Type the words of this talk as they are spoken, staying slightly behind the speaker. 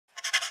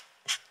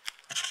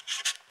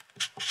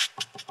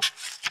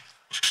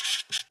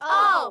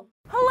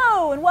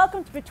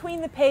welcome to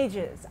Between the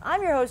Pages.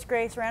 I'm your host,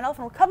 Grace Randolph,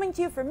 and we're coming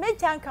to you from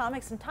Midtown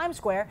Comics in Times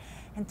Square.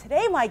 And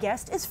today my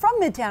guest is from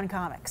Midtown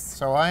Comics.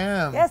 So I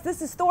am. Yes,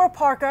 this is Thor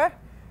Parker.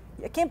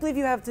 I can't believe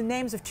you have the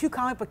names of 2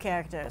 comic book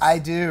characters. I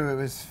do. It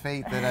was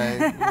fate that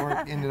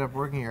I ended up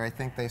working here. I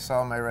think they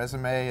saw my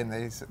resume and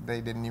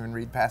they didn't even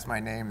read past my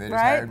name. They just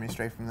hired me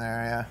straight from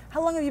there, yeah.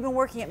 How long have you been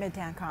working at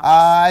Midtown Comics?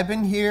 I've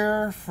been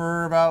here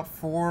for about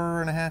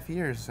 4.5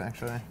 years,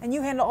 actually. And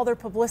you handle all their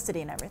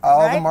publicity and everything, all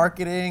right? the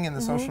marketing and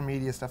the social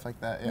media, stuff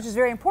like that, yeah. Which is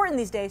very important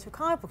these days for a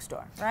comic book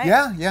store, right?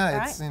 Yeah,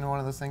 yeah. It's one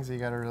of those things that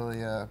you got to really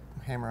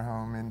hammer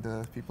home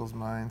into people's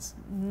minds.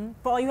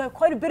 Well, you have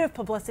quite a bit of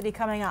publicity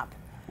coming up.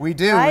 We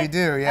do, right? we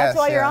do, yes. That's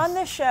why you're on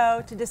this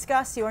show, to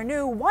discuss your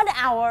new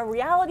 1-hour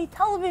reality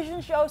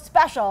television show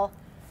special.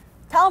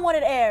 Tell them when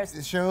it airs.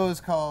 The show is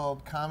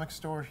called Comic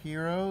Store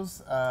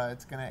Heroes.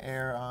 It's going to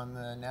air on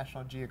the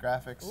National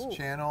Geographic's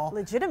channel.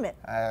 Legitimate.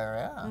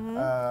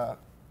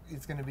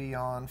 It's going to be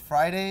on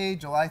Friday,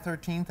 July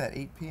 13th at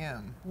 8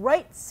 p.m.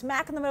 Right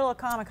smack in the middle of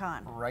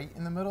Comic-Con. Right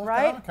in the middle of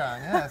Comic-Con,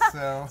 yes.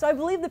 So I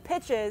believe the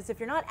pitch is, if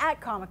you're not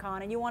at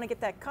Comic-Con and you want to get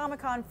that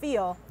Comic-Con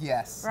feel,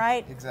 yes,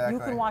 right? Exactly. You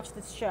can watch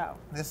this show.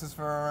 This is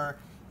for,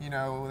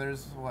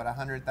 there's,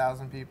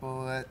 100,000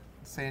 people at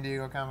San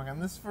Diego Comic-Con.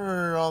 This is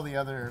for all the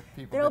other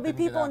people. There'll be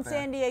people in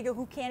San Diego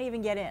who can't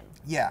even get in.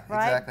 Yeah,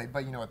 right? exactly.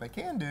 But you know what they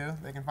can do?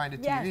 They can find a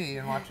TV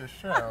and watch this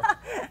show.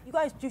 You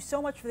guys do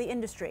so much for the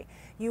industry.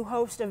 You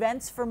host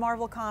events for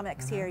Marvel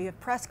Comics here. You have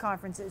press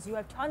conferences. You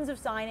have tons of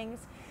signings.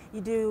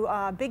 You do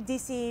big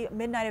DC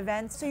midnight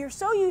events. So you're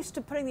so used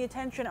to putting the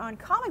attention on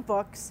comic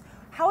books.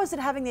 How is it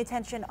having the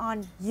attention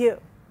on you?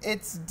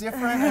 It's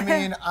different. I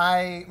mean,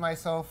 I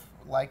myself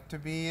like to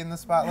be in the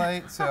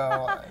spotlight, so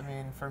I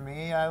mean, for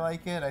me, I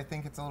like it. I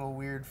think it's a little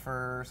weird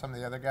for some of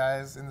the other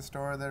guys in the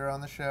store that are on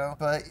the show,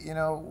 but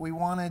we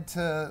wanted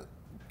to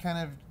kind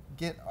of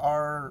get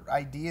our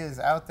ideas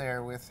out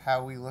there with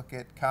how we look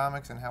at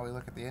comics and how we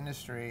look at the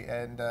industry.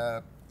 And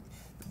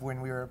when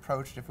we were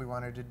approached if we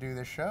wanted to do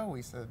this show,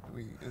 we said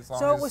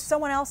So it was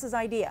someone else's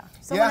idea.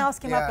 Someone else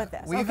came up with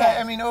this. We've had,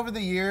 I mean, over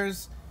the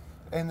years,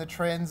 and the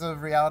trends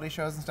of reality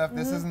shows and stuff,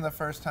 this isn't the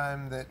first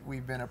time that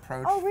we've been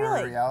approached for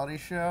a reality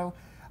show.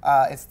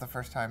 It's the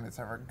first time it's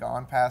ever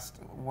gone past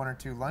 1 or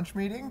 2 lunch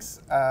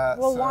meetings.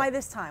 Well, why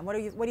this time? What do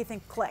you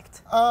think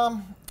clicked?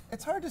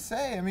 It's hard to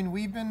say. I mean,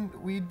 we'd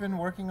been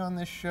working on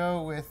this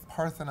show with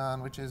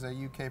Parthenon, which is a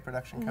UK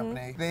production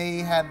company. They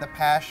had the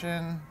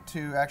passion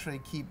to actually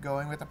keep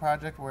going with the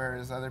project,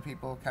 whereas other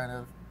people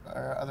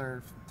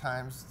other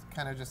times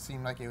kind of just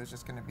seemed like it was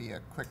just going to be a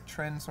quick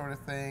trend sort of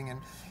thing. And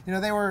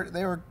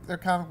they're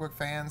comic book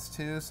fans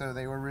too, so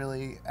they were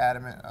really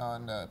adamant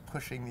on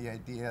pushing the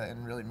idea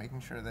and really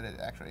making sure that it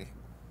actually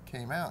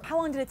came out. How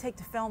long did it take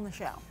to film the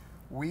show?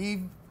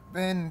 We've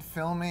been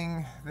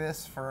filming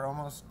this for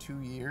almost 2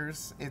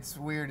 years. It's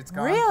weird. It's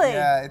gone. Really?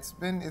 Yeah,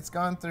 it's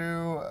gone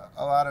through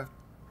a lot of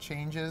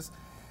changes.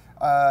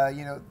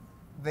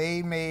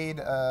 They made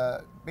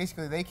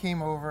basically they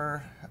came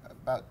over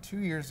about 2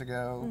 years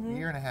ago,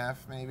 year and a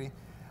half maybe,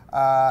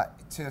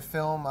 to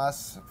film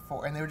us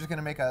and they were just going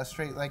to make a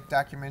straight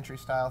documentary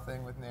style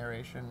thing with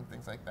narration and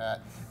things like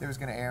that. It was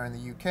going to air in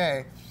the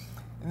UK,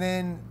 and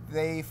then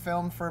they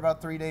filmed for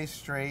about 3 days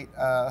straight.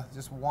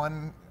 Just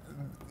one.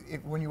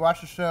 When you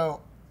watch the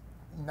show,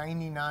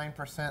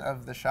 99%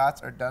 of the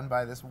shots are done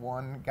by this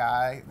one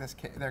guy,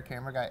 their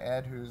camera guy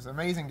Ed, who's an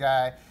amazing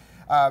guy.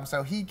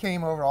 So he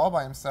came over all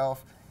by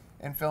himself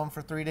and filmed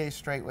for 3 days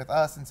straight with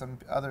us and some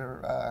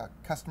other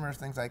customers,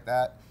 things like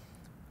that.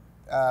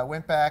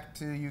 Went back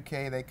to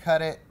UK, they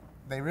cut it,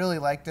 they really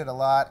liked it a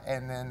lot,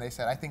 and then they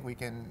said, I think we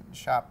can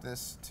shop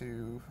this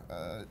to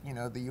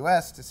the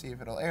US to see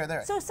if it'll air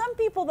there. So some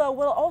people, though,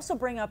 will also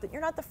bring up that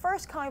you're not the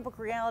first comic book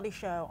reality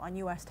show on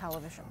US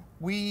television.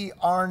 We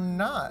are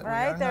not.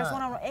 Right? There's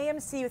one on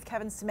AMC with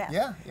Kevin Smith.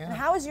 Yeah, yeah. And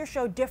how is your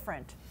show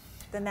different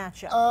than that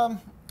show?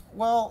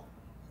 Well,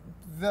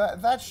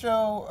 that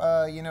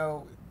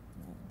show,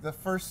 the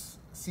first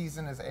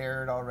season has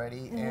aired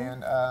already,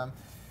 and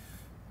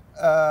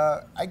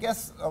I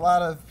guess a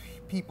lot of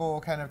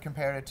people kind of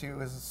compared it to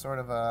as sort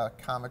of a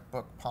comic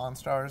book Pawn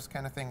Stars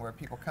kind of thing, where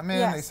people come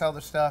in, they sell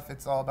their stuff,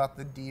 it's all about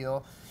the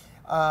deal.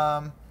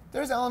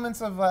 There's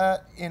elements of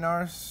that in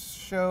our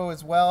show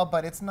as well,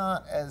 but it's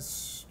not as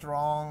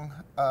strong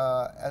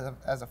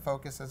as a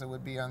focus as it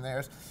would be on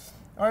theirs.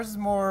 Ours is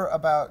more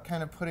about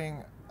kind of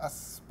putting a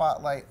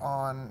spotlight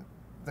on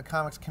the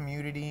comics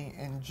community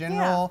in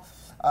general,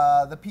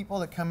 the people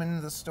that come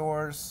into the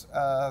stores,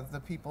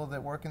 the people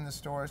that work in the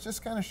stores,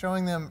 just kind of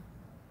showing them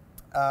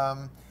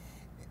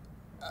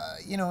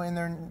in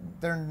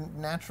their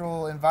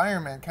natural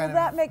environment.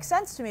 That makes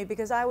sense to me,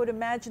 because I would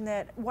imagine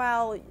that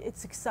while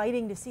it's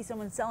exciting to see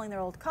someone selling their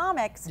old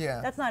comics,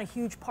 that's not a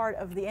huge part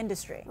of the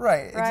industry.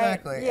 Right,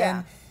 exactly.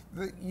 Yeah.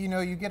 And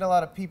you get a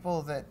lot of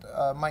people that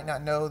might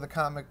not know the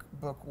comic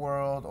book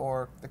world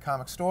or the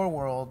comic store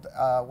world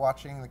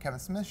watching the Kevin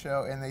Smith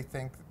show, and they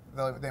think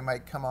they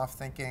might come off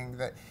thinking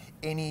that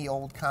any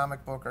old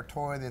comic book or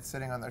toy that's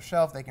sitting on their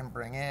shelf they can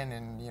bring in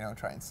and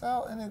try and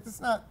sell, and it's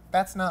not.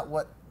 That's not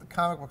what the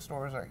comic book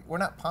stores are. We're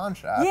not pawn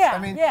shops. Yeah, I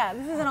mean,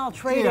 this isn't all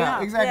trading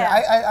up. Exactly.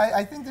 Yeah.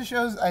 I think the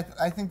show's.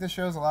 I think the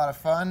show's a lot of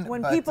fun.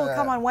 When people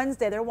come on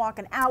Wednesday, they're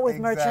walking out with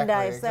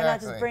merchandise. They're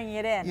not just bringing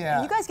it in. Yeah.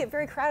 And you guys get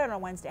very crowded on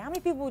Wednesday. How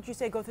many people would you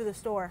say go through the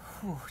store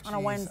on a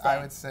Wednesday?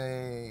 I would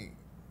say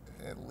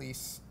at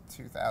least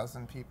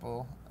 2,000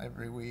 people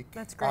every week.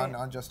 That's great.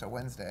 On just a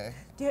Wednesday.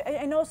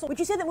 And also, would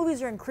you say that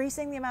movies are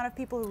increasing the amount of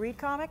people who read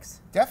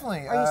comics?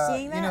 Definitely. Are you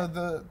seeing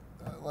that?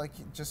 Like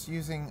just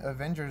using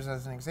Avengers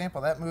as an example,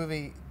 that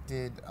movie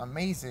did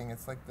amazing.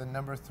 It's like the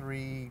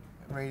 #3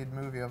 rated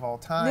movie of all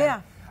time.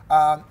 Yeah.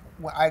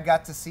 I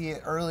got to see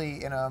it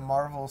early in a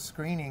Marvel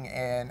screening,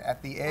 and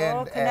at the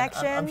end,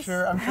 connections.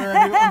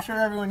 I'm sure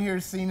everyone here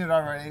has seen it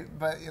already.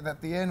 But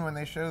at the end, when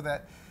they show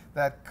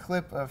that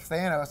clip of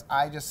Thanos,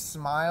 I just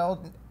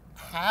smiled.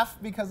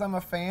 Half because I'm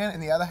a fan,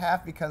 and the other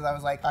half because I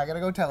was like, I gotta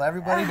go tell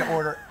everybody to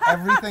order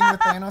everything with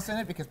Thanos in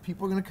it, because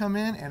people are gonna come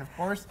in, and of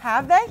course,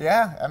 have they?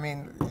 Yeah, I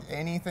mean,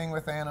 anything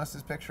with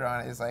Thanos' picture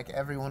on it is like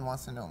everyone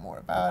wants to know more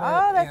about it.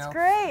 Oh, that's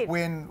great.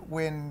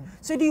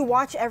 So do you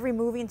watch every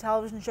movie and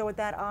television show with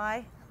that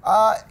eye?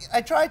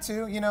 I try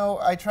to,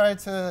 I try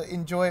to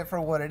enjoy it for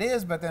what it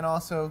is, but then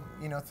also,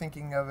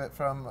 thinking of it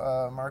from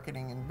a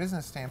marketing and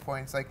business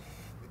standpoint, it's like,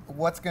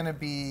 what's gonna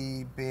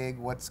be big,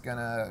 what's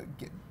gonna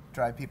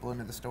drive people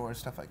into the store,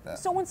 stuff like that.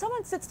 So when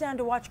someone sits down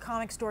to watch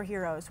Comic Store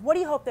Heroes, what do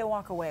you hope they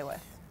walk away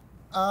with?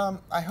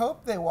 I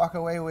hope they walk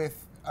away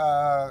with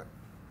a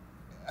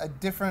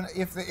different,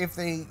 if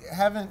they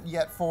haven't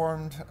yet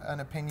formed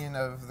an opinion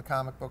of the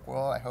comic book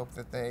world, I hope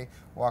that they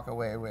walk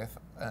away with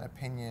an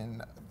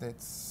opinion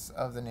that's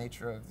of the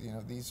nature of,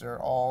 these are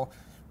all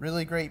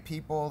really great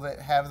people that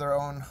have their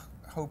own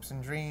hopes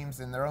and dreams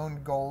and their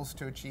own goals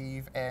to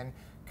achieve, and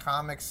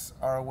comics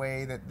are a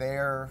way that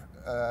they're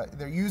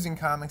using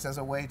comics as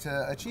a way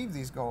to achieve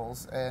these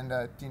goals and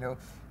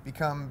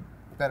become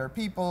better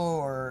people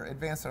or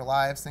advance their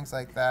lives, things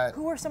like that.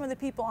 Who are some of the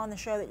people on the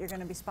show that you're going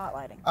to be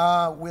spotlighting?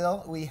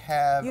 We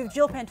have... You have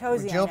Jill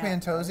Pantozzi. Jill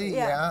Pantozzi,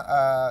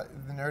 yeah.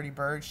 The Nerdy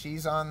Bird,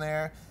 she's on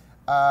there.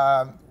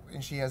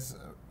 And she has,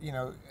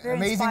 very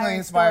amazingly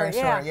inspiring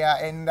story.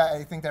 Yeah. And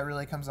I think that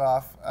really comes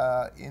off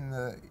in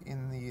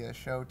the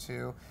show,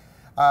 too.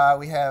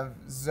 We have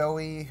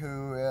Zoe,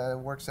 who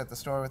works at the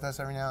store with us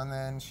every now and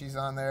then. She's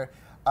on there.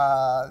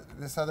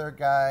 This other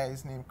guy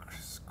is named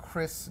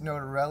Chris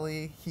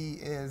Notarelli. He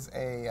is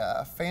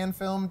a fan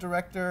film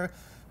director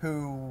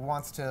who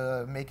wants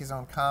to make his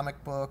own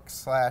comic book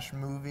 /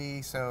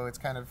 movie. So it's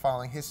kind of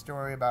following his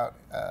story about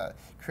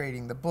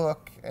creating the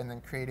book and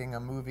then creating a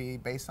movie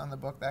based on the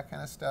book, that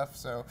kind of stuff.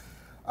 So,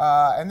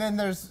 and then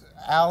there's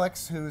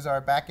Alex, who's our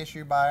back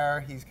issue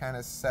buyer. He's kind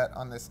of set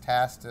on this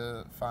task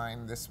to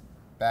find this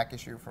back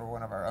issue for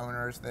one of our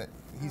owners that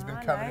he's been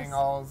coveting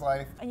all his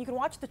life. And you can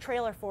watch the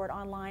trailer for it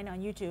online on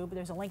YouTube.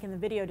 There's a link in the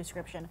video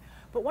description.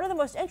 But one of the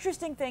most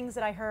interesting things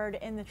that I heard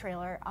in the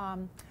trailer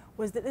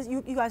was that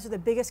you guys are the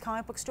biggest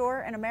comic book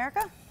store in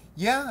America?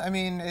 Yeah, I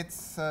mean,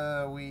 it's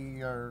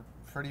we are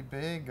pretty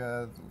big.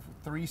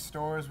 3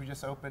 stores. We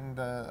just opened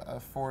a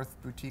 4th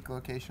boutique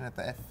location at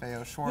the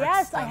FAO Schwartz.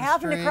 Yes, I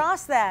happened to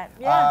cross that.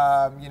 Yes.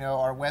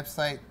 Our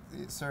website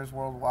serves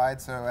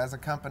worldwide, so as a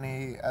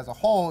company as a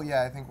whole,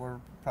 yeah, I think we're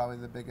probably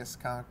the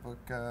biggest comic book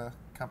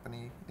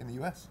company in the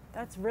U.S.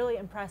 That's really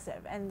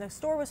impressive. And the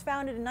store was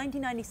founded in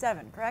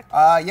 1997, correct?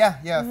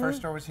 Yeah. First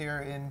store was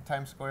here in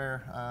Times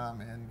Square,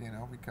 and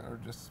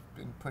we've just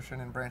been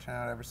pushing and branching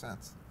out ever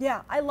since.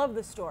 Yeah, I love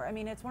this store. I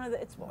mean, it's one of the.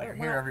 You're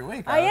here every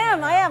week. I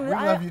am. We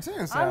love you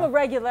too. So. I'm a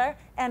regular,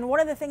 and one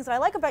of the things that I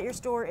like about your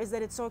store is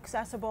that it's so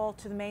accessible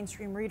to the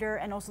mainstream reader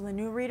and also the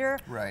new reader.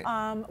 Right.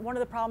 One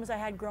of the problems I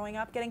had growing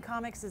up getting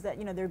comics is that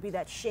there'd be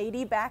that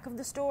shady back of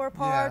the store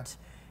part.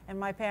 Yeah. And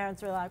my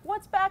parents were like,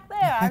 "What's back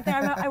there?"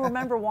 I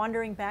remember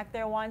wandering back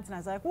there once, and I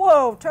was like,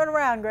 "Whoa, turn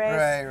around,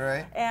 Grace!"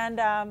 Right. And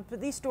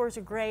but these stores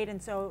are great,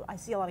 and so I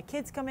see a lot of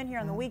kids come in here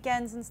on the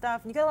weekends and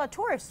stuff. And you get a lot of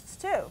tourists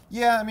too.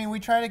 Yeah, I mean, we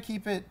try to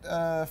keep it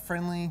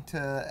friendly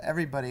to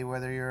everybody,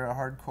 whether you're a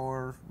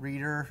hardcore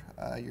reader,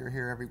 you're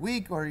here every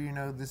week, or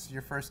this is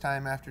your first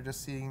time after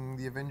just seeing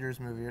the Avengers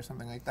movie or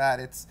something like that.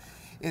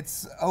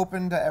 It's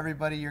open to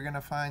everybody. You're going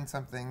to find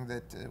something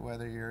that,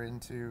 whether you're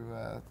into,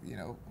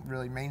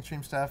 really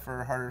mainstream stuff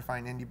or harder to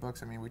find indie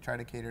books, I mean, we try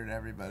to cater to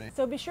everybody.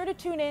 So be sure to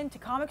tune in to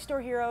Comic Store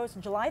Heroes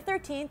on July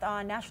 13th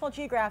on National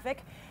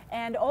Geographic.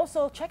 And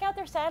also check out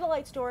their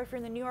satellite store if you're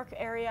in the New York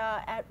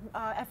area at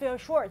FAO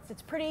Schwartz.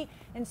 It's pretty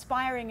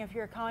inspiring if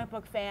you're a comic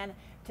book fan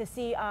to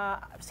see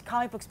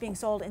comic books being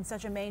sold in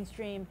such a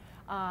mainstream,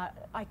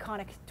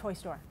 iconic toy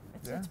store.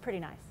 It's pretty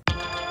nice.